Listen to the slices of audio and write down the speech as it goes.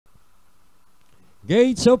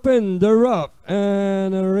Gates open, the rough,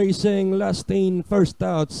 and racing last in, first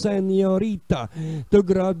out, Senorita to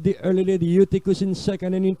grab the early lead. Eutychus in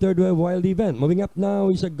second, and in third, Wild Event. Moving up now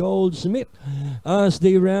is a Goldsmith as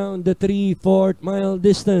they round the 3/4 mile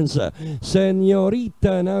distance.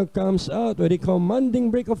 Senorita now comes out with a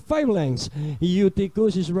commanding break of 5 lengths.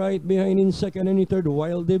 Eutychus is right behind in second, and in third,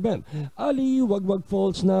 Wild Event. Ali Wagwag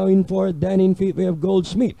Falls now in fourth, then in fifth we have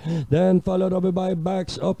Goldsmith, then followed over by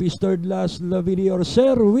Backs of his third last Lavidia or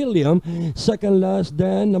Sir William, second last,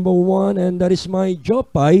 then number 1, and that is My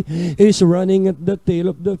Jopay, is running at the tail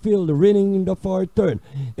of the field, winning in the far turn.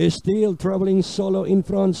 Is still traveling solo in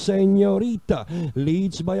front. Senorita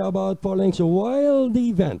leads by about 4 lengths. Wild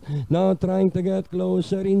Event now trying to get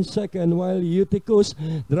closer in second, while Eutychus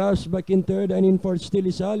drops back in third, and in fourth still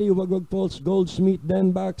is Ali Wagwag Falls, Goldsmith,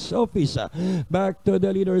 then Backs Office. Back to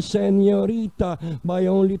the leader, Senorita, by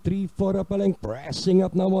only 3/4 up a length, pressing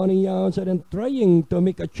up now on the outside and trying to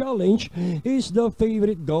make a challenge is the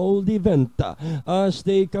favorite Gold Event. As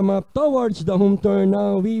they come up towards the home turn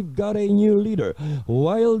now, we've got a new leader.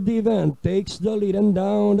 Wild Event takes the lead, and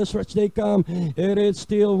down the stretch they come. It is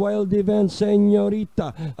still Wild Event,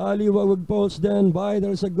 Senorita, Ali Wagwag Falls, then by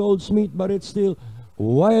there's a Goldsmith, but it's still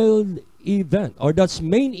Wild Event, or that's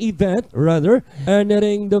Main Event rather, and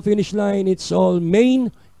nearing the finish line, it's all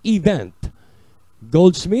Main Event.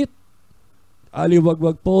 Goldsmith, Ali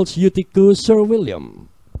Wagwag Falls, Eutychus, Sir William.